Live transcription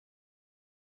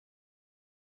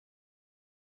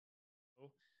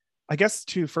I guess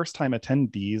to first-time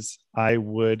attendees,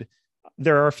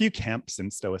 there are a few camps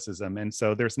in Stoicism, and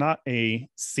so there's not a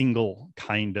single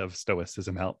kind of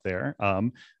Stoicism out there.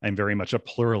 I'm very much a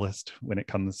pluralist when it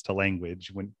comes to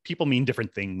language, when people mean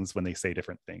different things when they say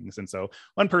different things. And so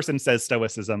one person says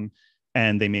Stoicism,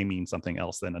 and they may mean something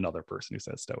else than another person who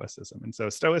says Stoicism. And so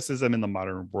Stoicism in the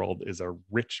modern world is a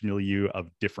rich milieu of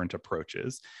different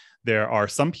approaches. There are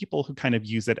some people who kind of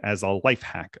use it as a life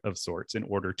hack of sorts in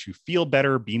order to feel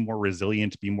better, be more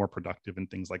resilient, be more productive, and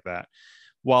things like that.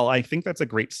 While I think that's a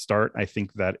great start, I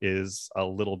think that is a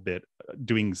little bit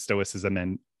doing Stoicism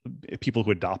and people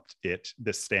who adopt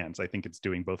this stance. I think it's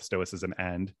doing both Stoicism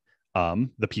and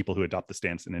the people who adopt the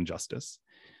stance in injustice.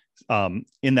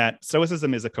 In that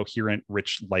Stoicism is a coherent,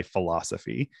 rich life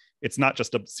philosophy. It's not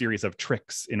just a series of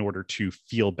tricks in order to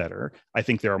feel better. I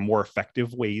think there are more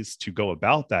effective ways to go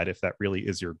about that if that really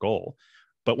is your goal.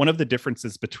 But one of the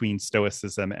differences between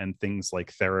Stoicism and things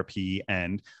like therapy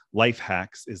and life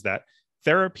hacks is that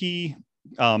therapy,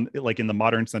 like in the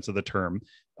modern sense of the term,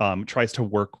 tries to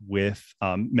work with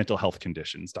mental health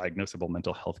conditions, diagnosable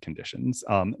mental health conditions.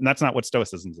 And that's not what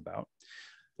Stoicism is about.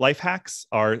 Life hacks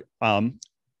are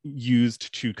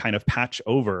used to kind of patch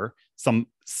over some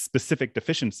specific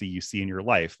deficiency you see in your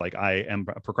life. Like, I am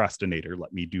a procrastinator,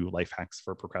 let me do life hacks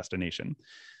for procrastination.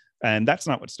 And that's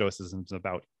not what Stoicism is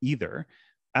about either.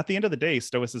 At the end of the day,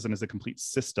 Stoicism is a complete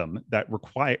system that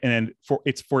and for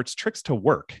its tricks to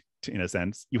work, in a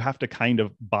sense, you have to kind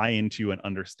of buy into and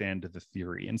understand the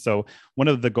theory. And so one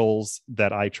of the goals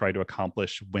that I try to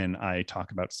accomplish when I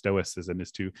talk about Stoicism is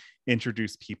to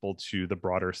introduce people to the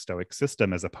broader Stoic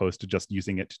system, as opposed to just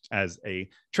using it as a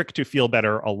trick to feel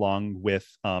better, along with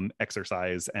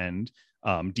exercise and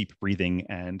deep breathing,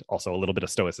 and also a little bit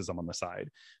of Stoicism on the side.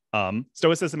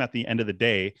 Stoicism, at the end of the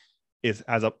day,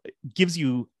 gives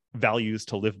you values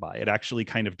to live by. It actually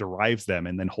kind of derives them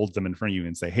and then holds them in front of you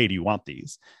and say, hey, do you want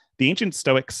these? The ancient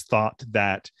Stoics thought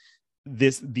that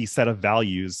these set of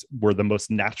values were the most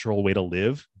natural way to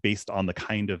live based on the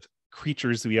kind of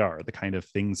creatures we are, the kind of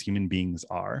things human beings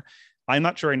are. I'm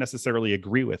not sure I necessarily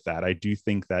agree with that. I do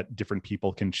think that different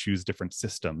people can choose different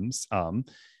systems.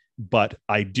 But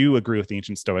I do agree with the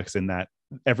ancient Stoics in that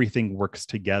everything works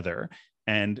together.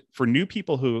 And for new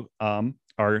people who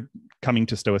are coming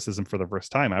to Stoicism for the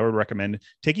first time, I would recommend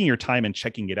taking your time and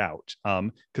checking it out.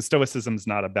 Because Stoicism is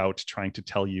not about trying to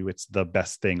tell you it's the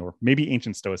best thing, or maybe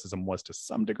ancient Stoicism was to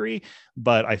some degree,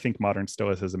 but I think modern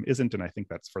Stoicism isn't. And I think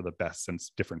that's for the best,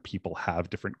 since different people have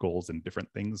different goals and different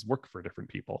things work for different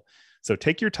people. So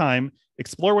take your time,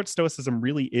 explore what Stoicism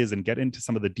really is, and get into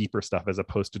some of the deeper stuff, as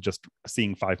opposed to just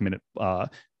seeing 5-minute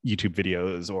YouTube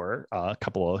videos or a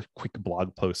couple of quick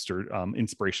blog posts or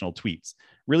inspirational tweets.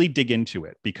 Really dig into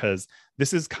it, because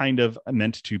this is kind of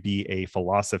meant to be a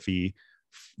philosophy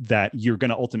that you're going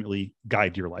to ultimately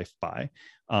guide your life by.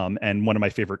 And one of my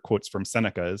favorite quotes from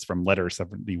Seneca is from Letter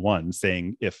 71,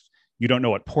 saying, if you don't know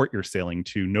what port you're sailing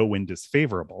to, no wind is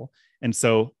favorable. And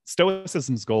so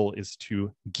Stoicism's goal is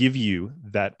to give you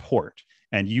that port.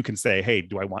 And you can say, hey,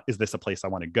 is this a place I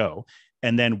want to go?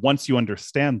 And then once you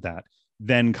understand that,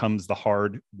 then comes the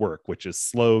hard work, which is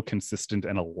slow, consistent,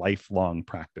 and a lifelong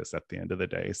practice at the end of the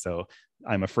day. So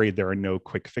I'm afraid there are no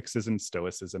quick fixes in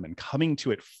Stoicism, and coming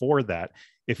to it for that,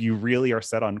 if you really are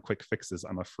set on quick fixes,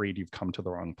 I'm afraid you've come to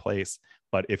the wrong place.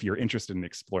 But if you're interested in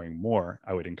exploring more,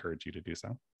 I would encourage you to do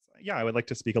so. Yeah, I would like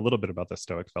to speak a little bit about the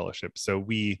Stoic Fellowship. So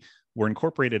we were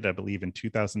incorporated, I believe, in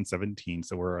 2017.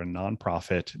 So we're a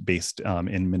nonprofit based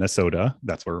in Minnesota.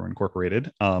 That's where we're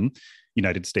incorporated,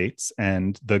 United States.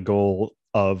 And the goal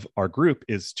of our group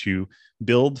is to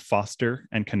build, foster,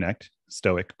 and connect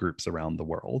Stoic groups around the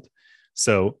world.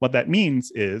 So what that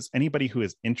means is anybody who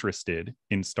is interested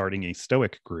in starting a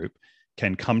Stoic group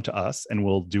can come to us, and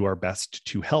we'll do our best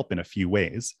to help in a few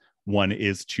ways. One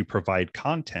is to provide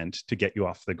content to get you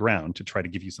off the ground, to try to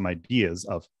give you some ideas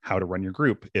of how to run your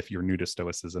group if you're new to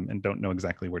Stoicism and don't know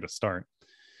exactly where to start.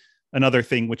 Another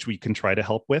thing which we can try to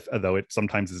help with, although it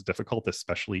sometimes is difficult,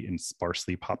 especially in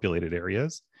sparsely populated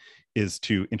areas, is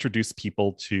to introduce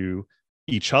people to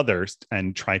each other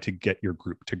and try to get your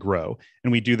group to grow.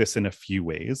 And we do this in a few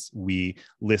ways. We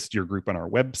list your group on our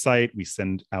website. We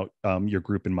send out your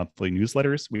group in monthly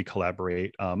newsletters. We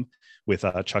collaborate with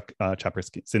Chuck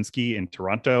Chaprasinski in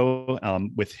Toronto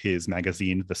with his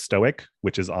magazine, The Stoic,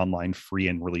 which is online, free,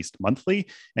 and released monthly.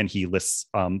 And he lists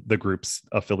the groups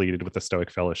affiliated with the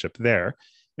Stoic Fellowship there.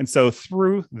 And so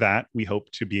through that, we hope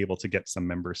to be able to get some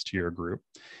members to your group.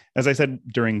 As I said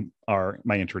during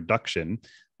my introduction,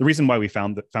 the reason why we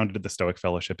founded the Stoic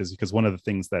Fellowship is because one of the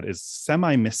things that is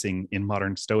semi-missing in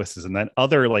modern Stoicism that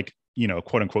other,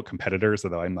 quote unquote competitors,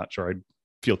 although I'm not sure I'd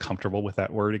feel comfortable with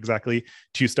that word exactly,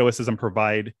 to Stoicism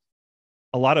provide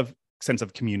a lot of sense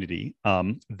of community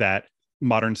that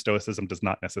modern Stoicism does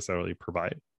not necessarily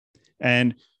provide.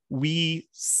 And we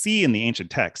see in the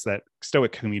ancient texts that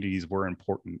Stoic communities were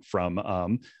important, from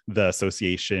the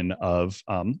association of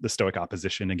the Stoic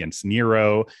opposition against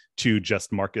Nero to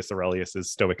just Marcus Aurelius's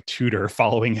Stoic tutor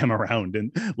following him around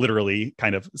and literally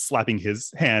kind of slapping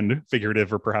his hand,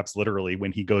 figurative or perhaps literally,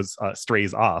 when he goes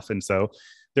strays off. And so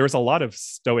there was a lot of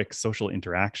Stoic social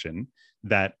interaction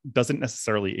that doesn't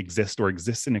necessarily exist, or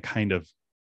exists in a kind of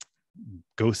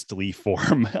ghostly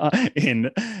form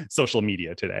in social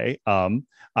media today.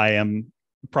 I am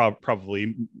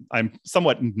probably, I'm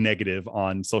somewhat negative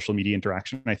on social media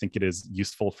interaction. I think it is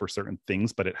useful for certain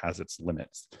things, but it has its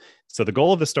limits. So the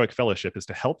goal of the Stoic Fellowship is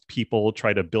to help people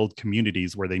try to build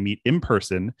communities where they meet in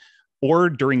person, or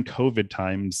during COVID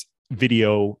times,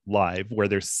 video live, where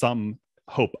there's some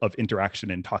hope of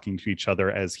interaction and talking to each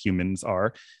other as humans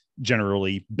are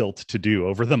generally built to do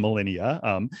over the millennia,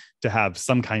 to have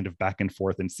some kind of back and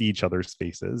forth and see each other's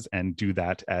faces, and do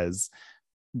that as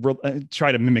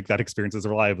try to mimic that experience as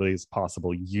reliably as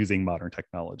possible using modern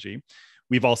technology.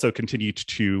 We've also continued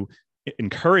to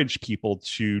encourage people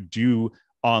to do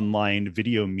online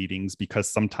video meetings, because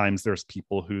sometimes there's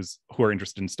people who are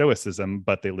interested in Stoicism,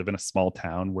 but they live in a small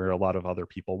town where a lot of other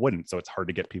people wouldn't. So it's hard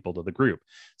to get people to the group.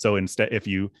 So instead, if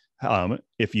you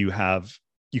have,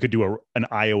 you could do an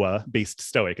Iowa-based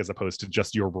Stoic as opposed to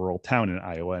just your rural town in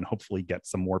Iowa, and hopefully get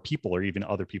some more people, or even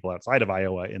other people outside of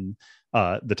Iowa, in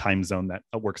the time zone that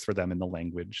works for them, in the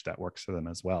language that works for them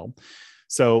as well.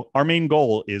 So our main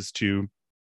goal is to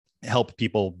help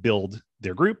people build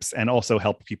their groups, and also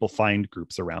help people find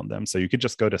groups around them. So you could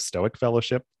just go to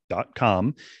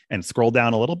stoicfellowship.com and scroll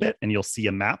down a little bit, and you'll see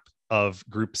a map of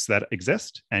groups that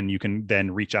exist, and you can then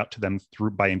reach out to them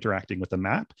by interacting with the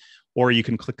map. Or you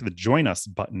can click the Join Us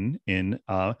button in,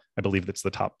 I believe that's the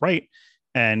top right,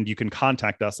 and you can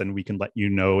contact us, and we can let you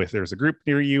know if there's a group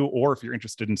near you, or if you're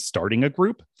interested in starting a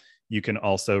group, you can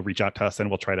also reach out to us, and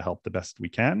we'll try to help the best we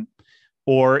can.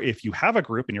 Or if you have a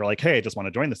group and you're like, hey, I just want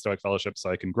to join the Stoic Fellowship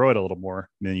so I can grow it a little more,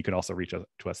 then you can also reach out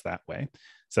to us that way.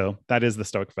 So that is the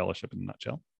Stoic Fellowship in a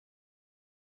nutshell.